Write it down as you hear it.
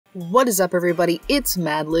What is up, everybody? It's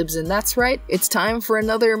madlibbs, and that's right, it's time for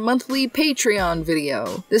another monthly Patreon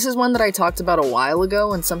video. This is one that I talked about a while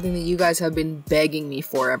ago and something that you guys have been begging me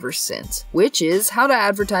for ever since, which is how to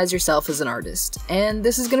advertise yourself as an artist. And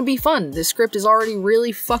this is gonna be fun. This script is already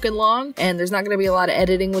really fucking long, and there's not gonna be a lot of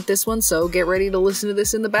editing with this one, so get ready to listen to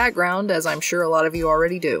this in the background, as I'm sure a lot of you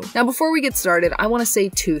already do. Now, before we get started, I want to say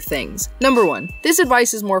two things. Number one, this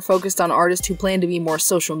advice is more focused on artists who plan to be more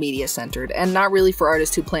social media centered, and not really for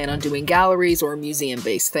artists who plan on doing galleries or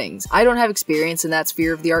museum-based things. I don't have experience in that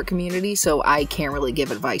sphere of the art community, so I can't really give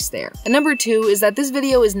advice there. And number two is that this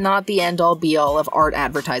video is not the end-all be-all of art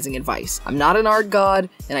advertising advice. I'm not an art god,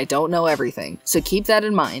 and I don't know everything, so keep that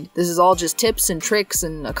in mind. This is all just tips and tricks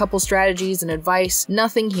and a couple strategies and advice.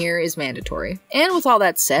 Nothing here is mandatory. And with all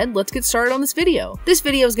that said, let's get started on this video. This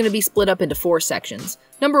video is going to be split up into 4 sections.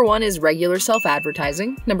 Number 1 is regular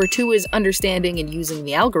self-advertising, number 2 is understanding and using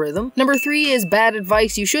the algorithm, number 3 is bad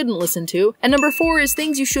advice you shouldn't listen to, and number 4 is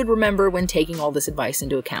things you should remember when taking all this advice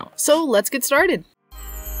into account. So let's get started!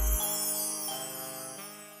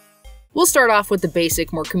 We'll start off with the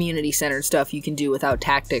basic, more community-centered stuff you can do without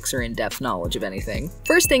tactics or in-depth knowledge of anything.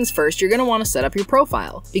 First things first, you're going to want to set up your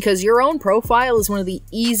profile, because your own profile is one of the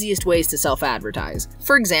easiest ways to self-advertise.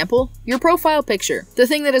 For example, your profile picture, the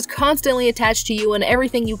thing that is constantly attached to you and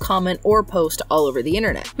everything you comment or post all over the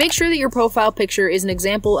internet. Make sure that your profile picture is an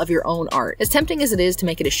example of your own art. As tempting as it is to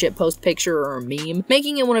make it a shitpost picture or a meme,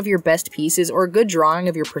 making it one of your best pieces or a good drawing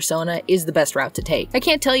of your persona is the best route to take. I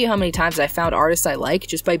can't tell you how many times I found artists I like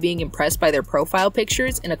just by being impressed by their profile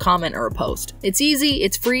pictures in a comment or a post. It's easy,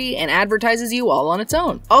 it's free, and advertises you all on its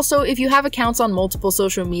own. Also, if you have accounts on multiple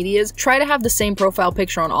social medias, try to have the same profile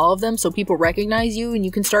picture on all of them so people recognize you and you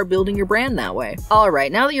can start building your brand that way.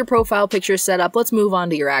 Alright, now that your profile picture is set up, let's move on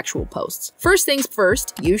to your actual posts. First things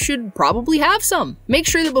first, you should probably have some. Make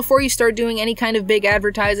sure that before you start doing any kind of big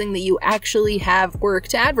advertising that you actually have work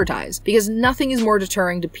to advertise, because nothing is more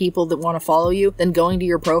deterring to people that want to follow you than going to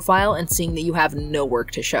your profile and seeing that you have no work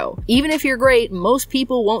to show. Even if you're great, most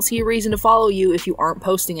people won't see a reason to follow you if you aren't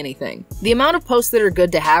posting anything. The amount of posts that are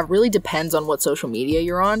good to have really depends on what social media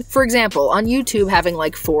you're on. For example, on YouTube, having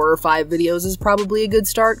like 4 or 5 videos is probably a good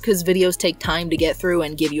start because videos take time to get through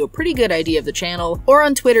and give you a pretty good idea of the channel. Or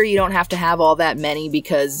on Twitter, you don't have to have all that many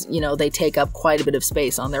because, you know, they take up quite a bit of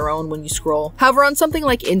space on their own when you scroll. However, on something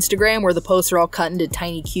like Instagram, where the posts are all cut into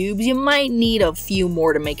tiny cubes, you might need a few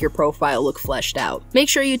more to make your profile look fleshed out. Make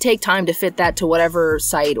sure you take time to fit that to whatever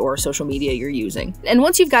site or social media you're using. And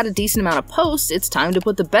once you've got a decent amount of posts, it's time to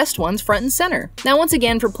put the best ones front and center. Now, once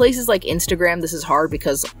again, for places like Instagram, this is hard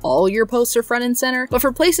because all your posts are front and center, but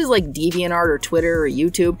for places like DeviantArt or Twitter or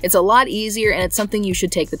YouTube, it's a lot easier and it's something you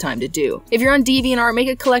should take the time to do. If you're on DeviantArt, make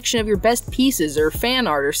a collection of your best pieces or fan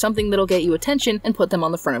art or something that'll get you attention and put them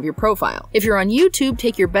on the front of your profile. If you're on YouTube,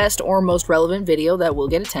 take your best or most relevant video that will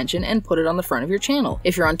get attention and put it on the front of your channel.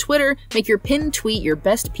 If you're on Twitter, make your pinned tweet your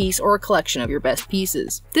best piece or a collection of your best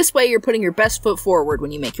pieces. This way, you're putting your best foot forward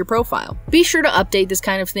when you make your profile. Be sure to update this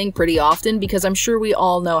kind of thing pretty often because I'm sure we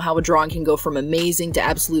all know how a drawing can go from amazing to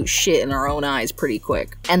absolute shit in our own eyes pretty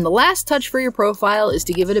quick. And the last touch for your profile is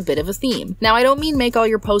to give it a bit of a theme. Now, I don't mean make all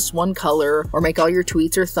your posts one color or make all your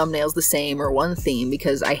tweets or thumbnails the same or one theme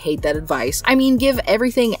because I hate that advice. I mean give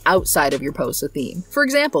everything outside of your post a theme. For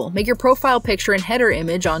example, make your profile picture and header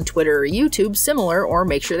image on Twitter or YouTube similar or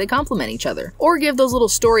make sure they complement each other. Or give those little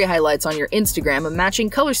story highlights on your Instagram a matching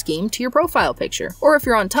color scheme to your profile picture. Or if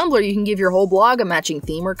you're on Tumblr, you can give your whole blog a matching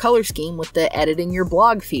theme or color scheme with the editing your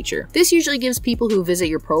blog feature. This usually gives people who visit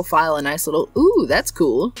your profile a nice little, ooh, that's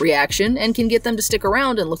cool, reaction and can get them to stick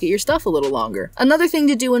around and look at your stuff a little longer. Another thing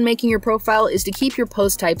to do when making your profile is to keep your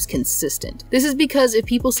post types consistent. This is because if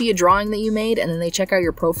people see a drawing that you made and then they check out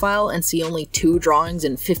your profile and see only 2 drawings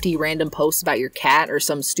and 50 random posts about your cat or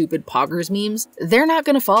some stupid poggers memes, they're not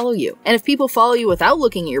going to follow you. And if people follow you without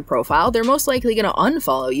looking at your profile, they're most likely going to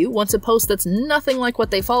unfollow you once a post that's nothing like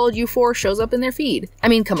what they followed you for shows up in their feed. I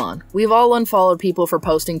mean, come on. We've all unfollowed people for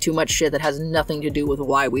posting too much shit that has nothing to do with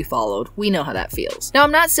why we followed. We know how that feels. Now,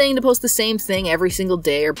 I'm not saying to post the same thing every single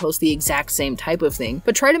day or post the exact same type of thing,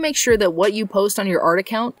 but try to make sure that what you post on your art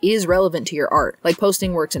account is relevant to your art, like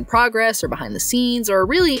posting works in progress or behind the scenes or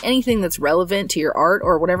really anything that's relevant to your art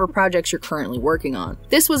or whatever projects you're currently working on.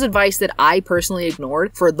 This was advice that I personally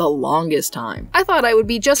ignored for the longest time. I thought I would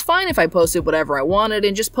be just fine if I posted whatever I wanted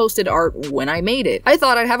and just posted art when I made it. I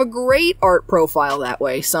thought I'd have a great art profile that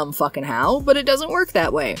way, some fucking how, but it doesn't work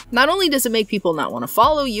that way. Not only does it make people not want to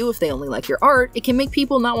follow you if they only like your art, it can make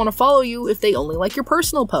people not want to follow you if they only like your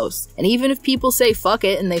personal posts. And even if people say fuck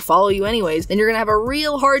it and they follow you anyways, then you're gonna have a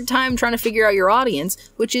real hard time trying to figure out your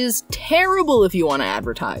audience, which is terrible if you want to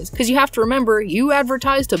advertise. Because you have to remember, you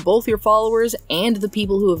advertise to both your followers and the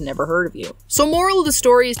people who have never heard of you. So moral of the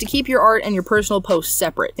story is to keep your art and your personal posts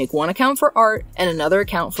separate. Make one account for art and another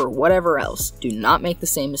account for whatever else. Do not make the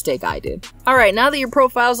same mistake I did. Alright, now that your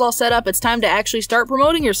profile's all set up, it's time to actually start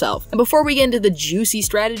promoting yourself. And before we get into the juicy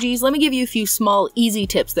strategies, let me give you a few small, easy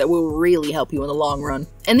tips that will really help you in the long run.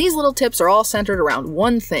 And these little tips are all centered around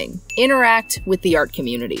one thing: interact with the art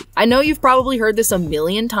community. I know you've probably heard this a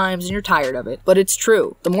million times and you're tired of it, but it's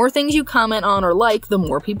true. The more things you comment on or like, the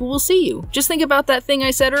more people will see you. Just think about that thing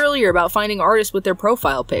I said earlier about finding artists with their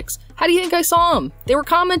profile pics. How do you think I saw them? They were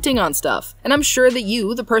commenting on stuff. And I'm sure that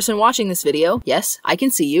you, the person watching this video, yes, I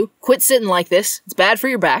can see you, quit sitting like this, it's bad for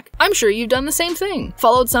your back. I'm sure you've done the same thing.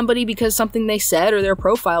 Followed somebody because something they said or their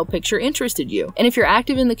profile picture interested you. And if you're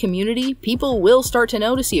active in the community, people will start to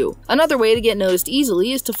notice you. Another way to get noticed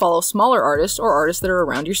easily is to follow smaller artists or artists that are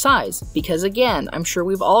around your size. Because again, I'm sure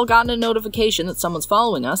we've all gotten a notification that someone's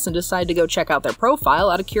following us and decide to go check out their profile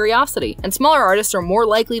out of curiosity. And smaller artists are more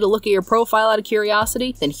likely to look at your profile out of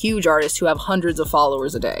curiosity than huge artists who have hundreds of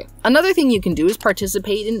followers a day. Another thing you can do is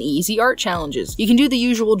participate in easy art challenges. You can do the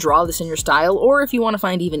usual draw this in your style, or if you want to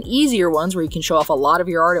find even easier ones where you can show off a lot of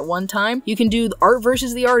your art at one time, you can do art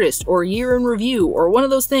versus the artist, or year in review, or one of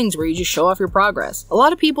those things where you just show off your progress. A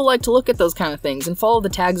lot of people like to look at those kind of things and follow the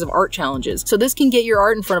tags of art challenges, so this can get your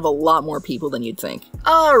art in front of a lot more people than you'd think.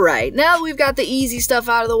 Alright, now that we've got the easy stuff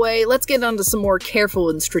out of the way, let's get onto some more careful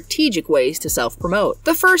and strategic ways to self-promote.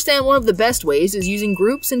 The first and one of the best ways is using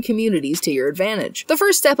groups and communities to your advantage. The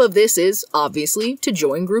first step of this is, obviously, to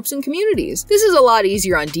join groups and communities. This is a lot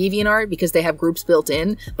easier on DeviantArt because they have groups built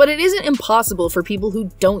in, but it isn't impossible for people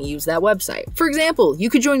who don't use that website. For example, you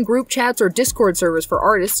could join group chats or Discord servers for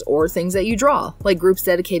artists or things that you draw, like groups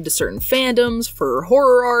dedicated to certain fandoms, for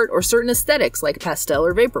horror art, or certain aesthetics like pastel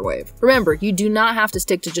or vaporwave. Remember, you do not have to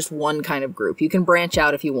stick to just one kind of group. You can branch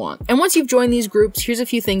out if you want. And once you've joined these groups, here's a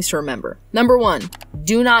few things to remember. Number 1,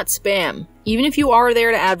 do not spam. Even if you are there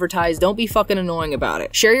to advertise, don't be fucking annoying about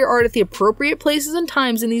it. Share your art at the appropriate places and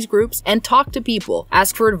times in these groups and talk to people.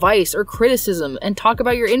 Ask for advice or criticism and talk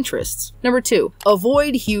about your interests. Number 2,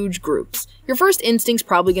 avoid huge groups. Your first instinct's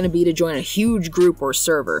probably going to be to join a huge group or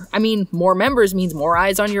server. I mean, more members means more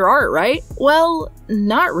eyes on your art, right? Well,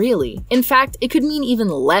 not really. In fact, it could mean even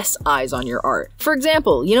less eyes on your art. For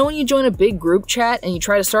example, you know when you join a big group chat and you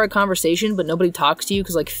try to start a conversation but nobody talks to you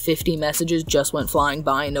because like 50 messages just went flying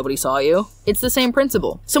by and nobody saw you? It's the same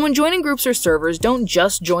principle. So when joining groups or servers, don't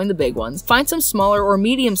just join the big ones. Find some smaller or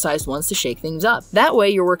medium-sized ones to shake things up. That way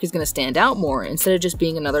your work is going to stand out more instead of just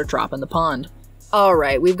being another drop in the pond.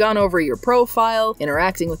 Alright, we've gone over your profile,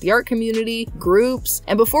 interacting with the art community, groups,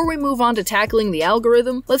 and before we move on to tackling the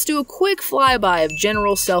algorithm, let's do a quick flyby of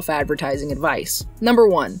general self-advertising advice. Number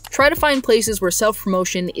 1, try to find places where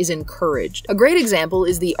self-promotion is encouraged. A great example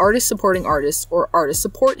is the artist supporting artists or artist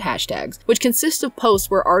support hashtags, which consist of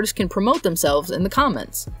posts where artists can promote themselves in the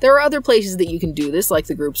comments. There are other places that you can do this, like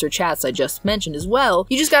the groups or chats I just mentioned as well.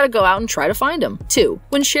 You just gotta go out and try to find them. 2,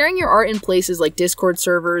 when sharing your art in places like Discord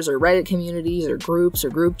servers or Reddit communities or groups or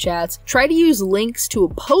group chats, try to use links to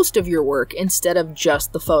a post of your work instead of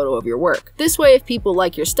just the photo of your work. This way, if people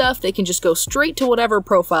like your stuff, they can just go straight to whatever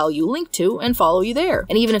profile you link to and follow you there.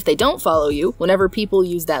 And even if they don't follow you, whenever people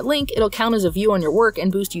use that link, it'll count as a view on your work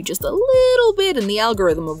and boost you just a little bit in the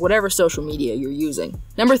algorithm of whatever social media you're using.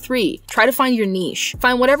 Number 3, try to find your niche.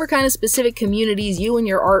 Find whatever kind of specific communities you and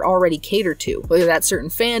your art already cater to, whether that's certain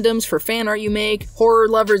fandoms for fan art you make, horror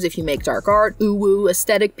lovers if you make dark art, ooh-woo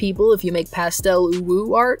aesthetic people if you make pastel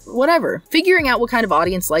ooh-woo art, whatever. Figuring out what kind of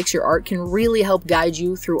audience likes your art can really help guide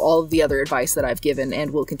you through all of the other advice that I've given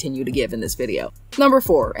and will continue to give in this video. Number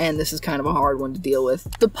 4, and this is kind of a hard one to deal with,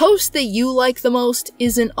 the post that you like the most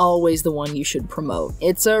isn't always the one you should promote.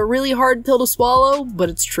 It's a really hard pill to swallow, but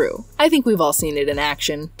it's true. I think we've all seen it in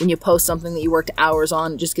action. When you post something that you worked hours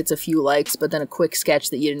on, it just gets a few likes, but then a quick sketch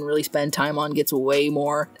that you didn't really spend time on gets way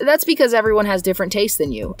more. That's because everyone has different tastes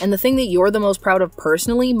than you, and the thing that you're the most proud of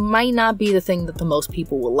personally might not be the thing that the most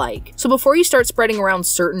people will like. So before you start spreading around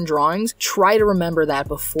certain drawings, try to remember that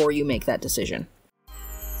before you make that decision.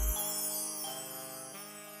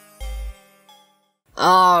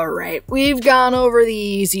 Alright, we've gone over the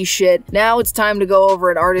easy shit. Now it's time to go over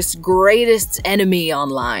an artist's greatest enemy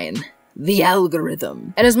online. the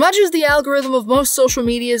algorithm. And as much as the algorithm of most social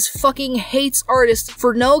medias fucking hates artists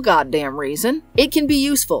for no goddamn reason, it can be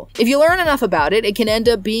useful. If you learn enough about it, it can end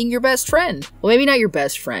up being your best friend. Well, maybe not your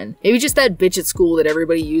best friend. Maybe just that bitch at school that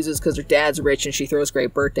everybody uses because her dad's rich and she throws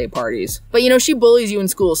great birthday parties. But you know, she bullies you in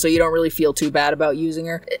school, so you don't really feel too bad about using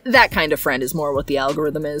her. That kind of friend is more what the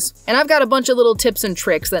algorithm is. And I've got a bunch of little tips and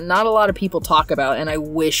tricks that not a lot of people talk about, and I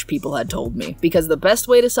wish people had told me. Because the best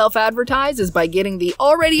way to self-advertise is by getting the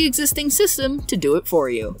already existing system to do it for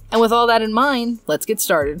you. And with all that in mind, let's get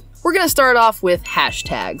started. We're gonna start off with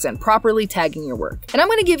hashtags and properly tagging your work. And I'm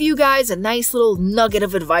gonna give you guys a nice little nugget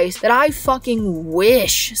of advice that I fucking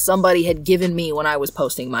wish somebody had given me when I was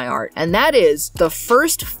posting my art. And that is, the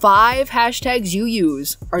first 5 hashtags you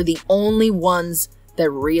use are the only ones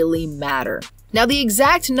that really matter. Now, the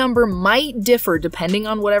exact number might differ depending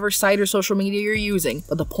on whatever site or social media you're using,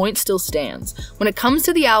 but the point still stands. When it comes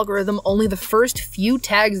to the algorithm, only the first few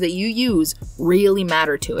tags that you use really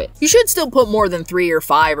matter to it. You should still put more than 3 or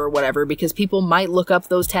 5 or whatever, because people might look up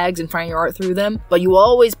those tags and find your art through them, but you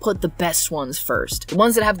always put the best ones first. The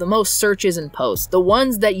ones that have the most searches and posts. The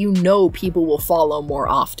ones that you know people will follow more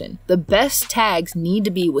often. The best tags need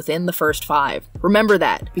to be within the first 5. Remember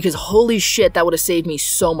that, because holy shit, that would have saved me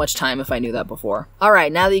so much time if I knew that before.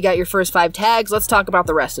 Alright, now that you got your first 5 tags, let's talk about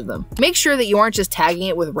the rest of them. Make sure that you aren't just tagging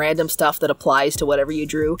it with random stuff that applies to whatever you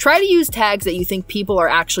drew. Try to use tags that you think people are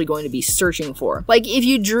actually going to be searching for. Like if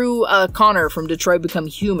you drew Connor from Detroit Become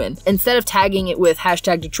Human, instead of tagging it with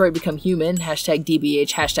hashtag Detroit Become Human, hashtag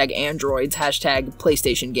DBH, hashtag Androids, hashtag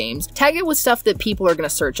PlayStation Games, tag it with stuff that people are going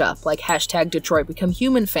to search up, like hashtag Detroit Become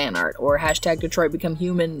Human fan art, or hashtag Detroit Become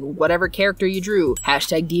Human whatever character you drew,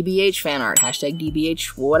 hashtag DBH fan art, hashtag DBH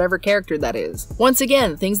whatever character that is. Once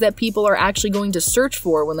again, things that people are actually going to search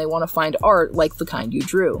for when they want to find art like the kind you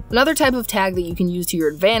drew. Another type of tag that you can use to your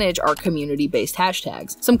advantage are community-based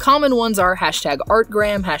hashtags. Some common ones are hashtag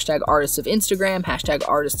artgram, hashtag artists of Instagram, hashtag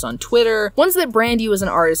artists on Twitter, ones that brand you as an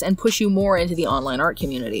artist and push you more into the online art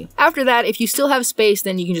community. After that, if you still have space,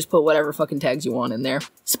 then you can just put whatever fucking tags you want in there.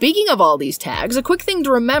 Speaking of all these tags, a quick thing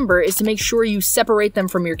to remember is to make sure you separate them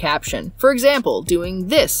from your caption. For example, doing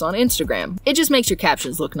this on Instagram. It just makes your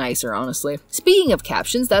captions look nicer, honestly. Speaking of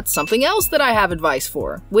captions, that's something else that I have advice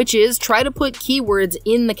for, which is try to put keywords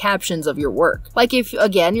in the captions of your work. Like if,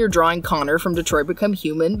 again, you're drawing Connor from Detroit Become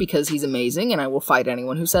Human because he's amazing and I will fight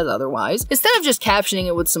anyone who says otherwise, instead of just captioning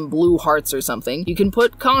it with some blue hearts or something, you can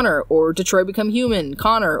put Connor or Detroit Become Human,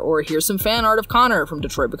 Connor, or here's some fan art of Connor from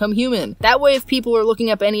Detroit Become Human. That way, if people are looking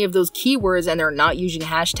up any of those keywords and they're not using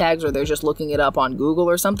hashtags or they're just looking it up on Google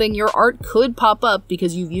or something, your art could pop up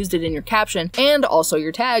because you've used it in your caption and also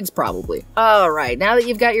your tags probably. Alright, now that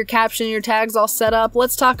you've got your caption and your tags all set up,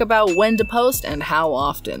 let's talk about when to post and how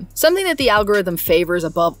often. Something that the algorithm favors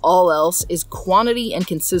above all else is quantity and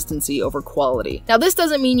consistency over quality. Now this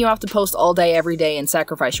doesn't mean you have to post all day every day and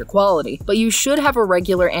sacrifice your quality, but you should have a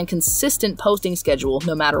regular and consistent posting schedule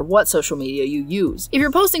no matter what social media you use. If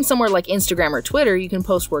you're posting somewhere like Instagram or Twitter, you can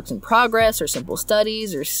post works in progress or simple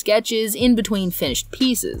studies or sketches in between finished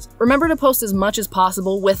pieces. Remember to post as much as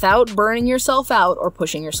possible without burning yourself out or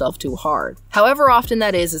pushing yourself too hard. However often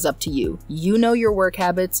that is up to you. You know your work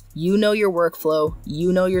habits, you know your workflow,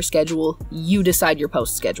 you know your schedule, you decide your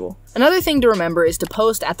post schedule. Another thing to remember is to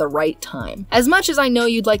post at the right time. As much as I know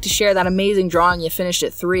you'd like to share that amazing drawing you finished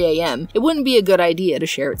at 3 AM, it wouldn't be a good idea to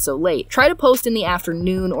share it so late. Try to post in the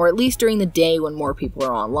afternoon or at least during the day when more people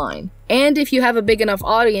are online. And if you have a big enough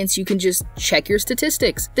audience, you can just check your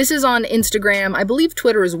statistics. This is on Instagram, I believe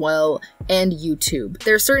Twitter as well, and YouTube.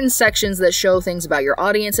 There are certain sections that show things about your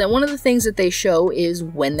audience, and one of the things that they show is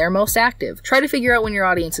when they're most active. Try to figure out when your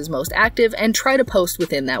audience is most active and try to post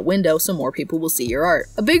within that window so more people will see your art.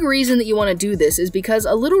 A big reason that you want to do this is because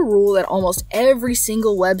a little rule that almost every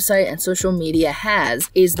single website and social media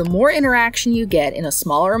has is the more interaction you get in a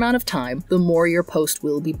smaller amount of time, the more your post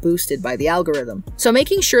will be boosted by the algorithm. So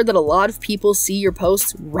making sure that a lot of people see your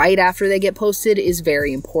posts right after they get posted is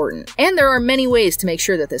very important. And there are many ways to make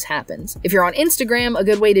sure that this happens. If you're on Instagram, a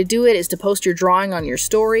good way to do it is to post your drawing on your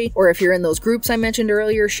story, or if you're in those groups I mentioned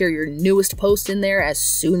earlier, share your newest post in there as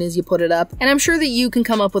soon as you put it up. And I'm sure that you can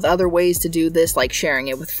come up with other ways to do this, like sharing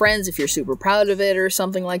it with friends if you're super proud of it or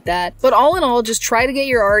something like that. But all in all, just try to get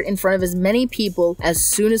your art in front of as many people as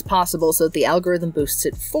soon as possible so that the algorithm boosts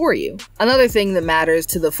it for you. Another thing that matters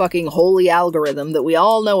to the fucking holy algorithm that we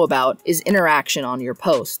all know about about is interaction on your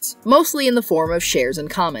posts, mostly in the form of shares and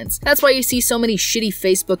comments. That's why you see so many shitty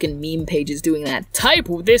Facebook and meme pages doing that. Type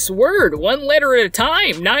this word, 1 letter at a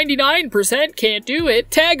time, 99% can't do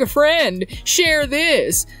it, tag a friend, share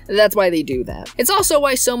this. That's why they do that. It's also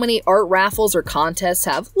why so many art raffles or contests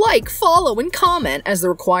have like, follow, and comment as the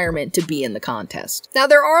requirement to be in the contest. Now,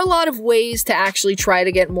 there are a lot of ways to actually try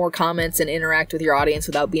to get more comments and interact with your audience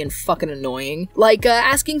without being fucking annoying, like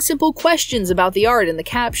asking simple questions about the art in the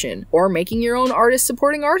caption, or making your own artist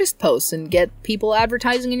supporting artist posts and get people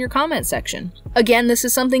advertising in your comment section. Again, this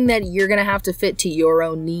is something that you're gonna have to fit to your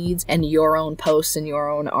own needs and your own posts and your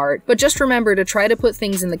own art, but just remember to try to put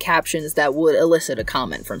things in the captions that would elicit a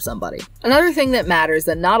comment from somebody. Another thing that matters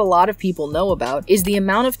that not a lot of people know about is the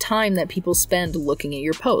amount of time that people spend looking at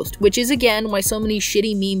your post, which is again why so many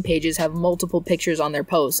shitty meme pages have multiple pictures on their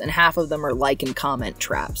posts and half of them are like and comment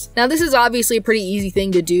traps. Now, this is obviously a pretty easy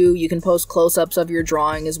thing to do. You can post close-ups of your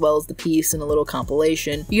drawing as well as the piece in a little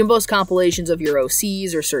compilation. You can post compilations of your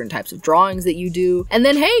OCs or certain types of drawings that you do, and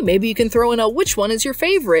then hey, maybe you can throw in a which one is your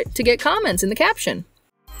favorite to get comments in the caption.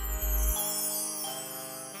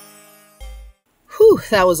 Whew,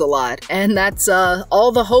 that was a lot, and that's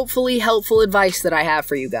all the hopefully helpful advice that I have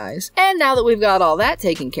for you guys. And now that we've got all that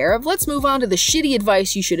taken care of, let's move on to the shitty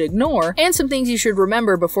advice you should ignore and some things you should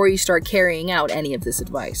remember before you start carrying out any of this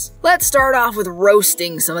advice. Let's start off with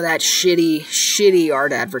roasting some of that shitty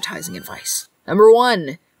art advertising advice. Number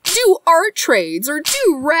 1. Do art trades or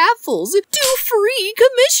do raffles. Do free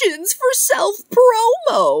commissions for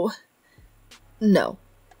self-promo. No.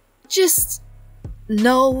 Just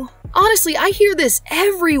no. Honestly, I hear this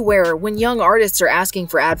everywhere when young artists are asking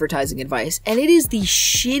for advertising advice, and it is the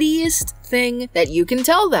shittiest thing that you can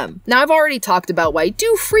tell them. Now, I've already talked about why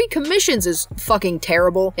do free commissions is fucking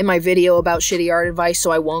terrible in my video about shitty art advice,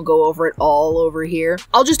 so I won't go over it all over here.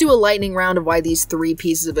 I'll just do a lightning round of why these 3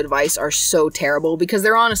 pieces of advice are so terrible, because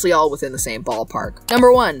they're honestly all within the same ballpark.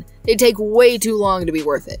 Number 1. They take way too long to be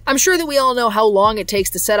worth it. I'm sure that we all know how long it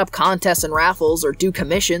takes to set up contests and raffles, or do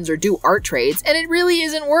commissions, or do art trades, and it really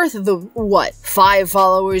isn't worth the, what, 5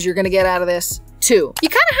 followers you're gonna get out of this? 2. You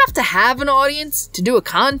kind of have to have an audience to do a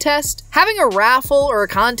contest. Having a raffle or a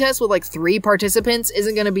contest with like 3 participants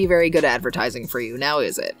isn't going to be very good advertising for you, now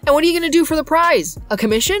is it? And what are you going to do for the prize? A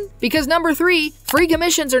commission? Because number 3, free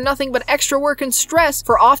commissions are nothing but extra work and stress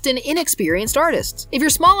for often inexperienced artists. If you're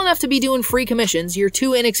small enough to be doing free commissions, you're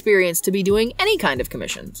too inexperienced to be doing any kind of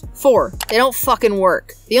commissions. 4. They don't fucking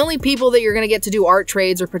work. The only people that you're going to get to do art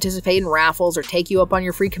trades or participate in raffles or take you up on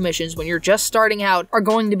your free commissions when you're just starting out are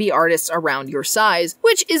going to be artists around your size,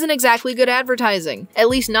 which isn't exactly good advertising, at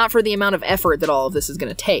least not for the amount of effort that all of this is going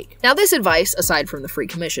to take. Now, this advice, aside from the free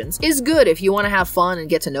commissions, is good if you want to have fun and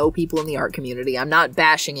get to know people in the art community. I'm not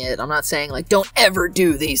bashing it. I'm not saying like, don't ever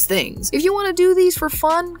do these things. If you want to do these for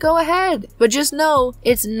fun, go ahead. But just know,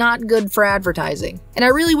 it's not good for advertising. And I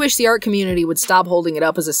really wish the art community would stop holding it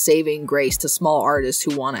up as a saving grace to small artists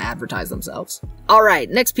who want to advertise themselves. Alright,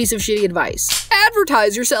 next piece of shitty advice.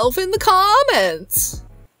 Advertise yourself in the comments!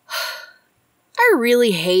 I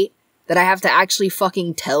really hate that I have to actually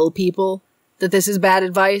fucking tell people that this is bad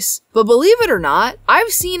advice. But believe it or not, I've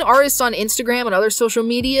seen artists on Instagram and other social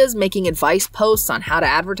medias making advice posts on how to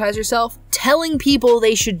advertise yourself, telling people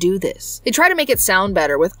they should do this. They try to make it sound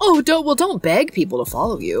better with, oh, don't beg people to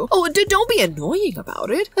follow you. Oh, don't be annoying about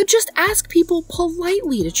it. Just ask people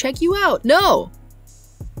politely to check you out. No.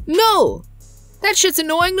 No. That shit's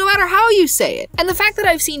annoying no matter how you say it. And the fact that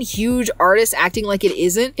I've seen huge artists acting like it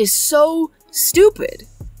isn't is so stupid.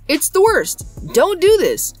 It's the worst. Don't do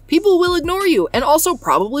this. People will ignore you and also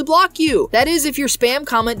probably block you. That is, if your spam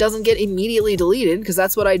comment doesn't get immediately deleted, because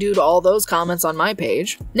that's what I do to all those comments on my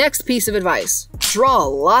page. Next piece of advice. Draw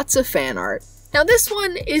lots of fan art. Now, this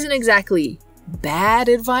one isn't exactly bad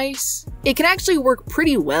advice. It can actually work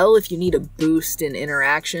pretty well if you need a boost in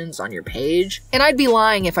interactions on your page. And I'd be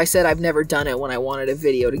lying if I said I've never done it when I wanted a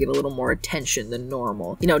video to get a little more attention than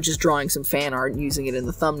normal. You know, just drawing some fan art and using it in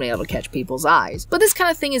the thumbnail to catch people's eyes. But this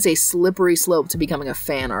kind of thing is a slippery slope to becoming a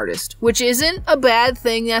fan artist, which isn't a bad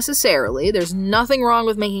thing necessarily. There's nothing wrong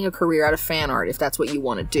with making a career out of fan art if that's what you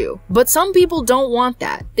want to do. But some people don't want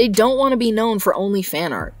that. They don't want to be known for only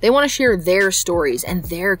fan art. They want to share their stories and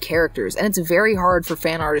their characters, and it's very hard for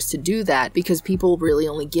fan artists to do that because people really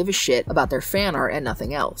only give a shit about their fan art and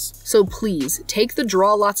nothing else. So please, take the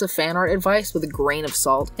draw lots of fan art advice with a grain of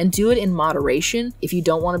salt and do it in moderation if you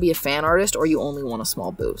don't want to be a fan artist or you only want a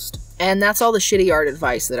small boost. And that's all the shitty art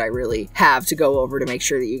advice that I really have to go over to make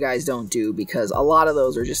sure that you guys don't do, because a lot of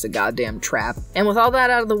those are just a goddamn trap. And with all that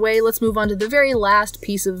out of the way, let's move on to the very last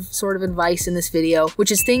piece of sort of advice in this video,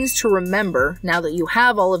 which is things to remember now that you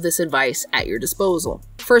have all of this advice at your disposal.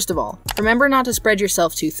 First of all, remember not to spread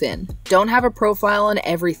yourself too thin. Don't have a profile on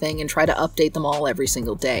everything and try to update them all every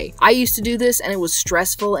single day. I used to do this and it was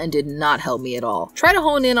stressful and did not help me at all. Try to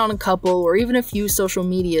hone in on a couple or even a few social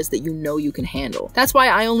medias that you know you can handle. That's why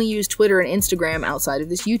I only use Twitter and Instagram outside of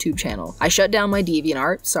this YouTube channel. I shut down my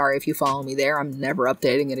DeviantArt, sorry if you follow me there, I'm never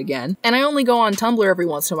updating it again. And I only go on Tumblr every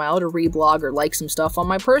once in a while to reblog or like some stuff on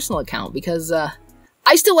my personal account because,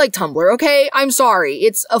 I still like Tumblr, okay? I'm sorry.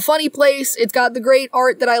 It's a funny place, it's got the great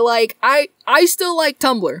art that I like. I still like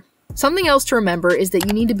Tumblr. Something else to remember is that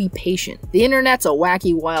you need to be patient. The internet's a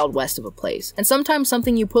wacky wild west of a place, and sometimes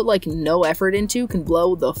something you put like no effort into can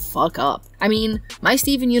blow the fuck up. I mean, my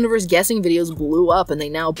Steven Universe guessing videos blew up and they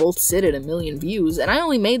now both sit at 1 million views, and I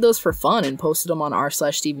only made those for fun and posted them on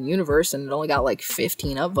r/StevenUniverse and it only got like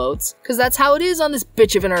 15 upvotes. Cause that's how it is on this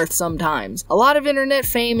bitch of an earth sometimes. A lot of internet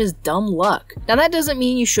fame is dumb luck. Now that doesn't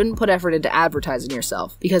mean you shouldn't put effort into advertising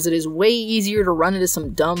yourself, because it is way easier to run into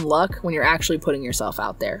some dumb luck when you're actually putting yourself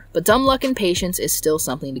out there. But dumb luck and patience is still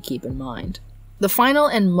something to keep in mind. The final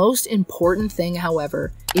and most important thing,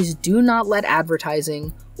 however, is do not let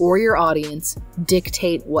advertising or your audience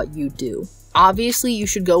dictate what you do. Obviously, you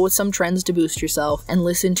should go with some trends to boost yourself and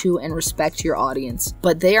listen to and respect your audience,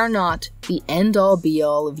 but they are not the end-all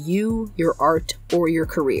be-all of you, your art, or your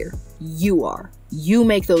career. You are. You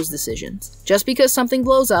make those decisions. Just because something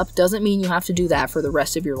blows up doesn't mean you have to do that for the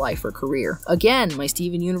rest of your life or career. Again, my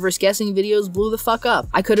Steven Universe guessing videos blew the fuck up.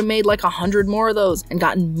 I could have made like 100 more of those and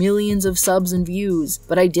gotten millions of subs and views,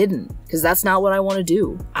 but I didn't, because that's not what I want to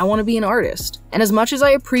do. I want to be an artist. And as much as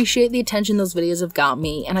I appreciate the attention those videos have got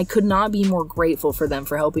me, and I could not be more grateful for them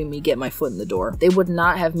for helping me get my foot in the door, they would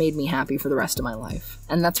not have made me happy for the rest of my life.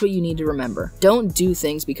 And that's what you need to remember. Don't do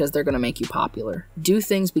things because they're going to make you popular. Do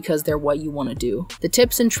things because they're what you want to do. The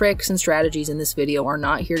tips and tricks and strategies in this video are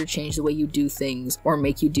not here to change the way you do things or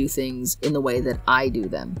make you do things in the way that I do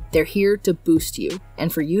them. They're here to boost you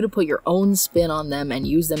and for you to put your own spin on them and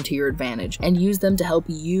use them to your advantage and use them to help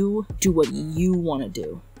you do what you want to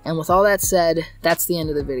do. And with all that said, that's the end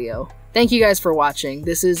of the video. Thank you guys for watching.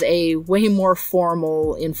 This is a way more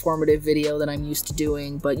formal, informative video than I'm used to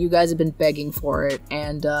doing, but you guys have been begging for it,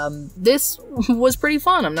 and this was pretty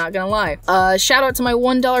fun, I'm not gonna lie. Shout out to my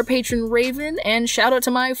 $1 patron Raven, and shout out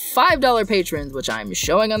to my $5 patrons, which I'm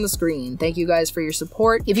showing on the screen. Thank you guys for your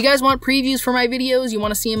support. If you guys want previews for my videos, you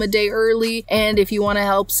want to see them a day early, and if you want to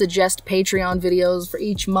help suggest Patreon videos for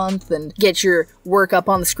each month and get your work up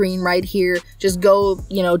on the screen right here, just go,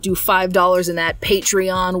 you know, do $5 in that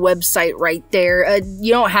Patreon website right there.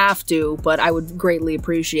 You don't have to, but I would greatly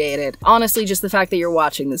appreciate it. Honestly, just the fact that you're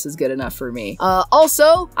watching this is good enough for me.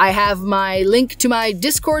 Also, I have my link to my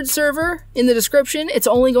Discord server in the description. It's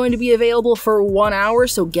only going to be available for 1 hour,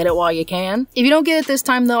 so get it while you can. If you don't get it this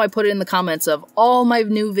time though, I put it in the comments of all my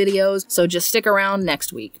new videos, so just stick around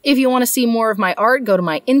next week. If you want to see more of my art, go to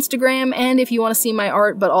my Instagram, and if you want to see my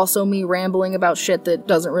art but also me rambling about shit that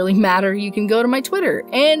doesn't really matter, you can go to my Twitter.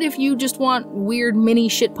 And if you just want weird mini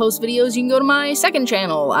shitpost videos, you can go to my second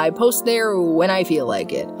channel. I post there when I feel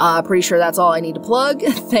like it. Pretty sure that's all I need to plug.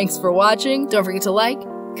 Thanks for watching. Don't forget to like,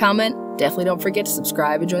 comment, definitely don't forget to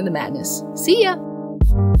subscribe and join the madness. See ya!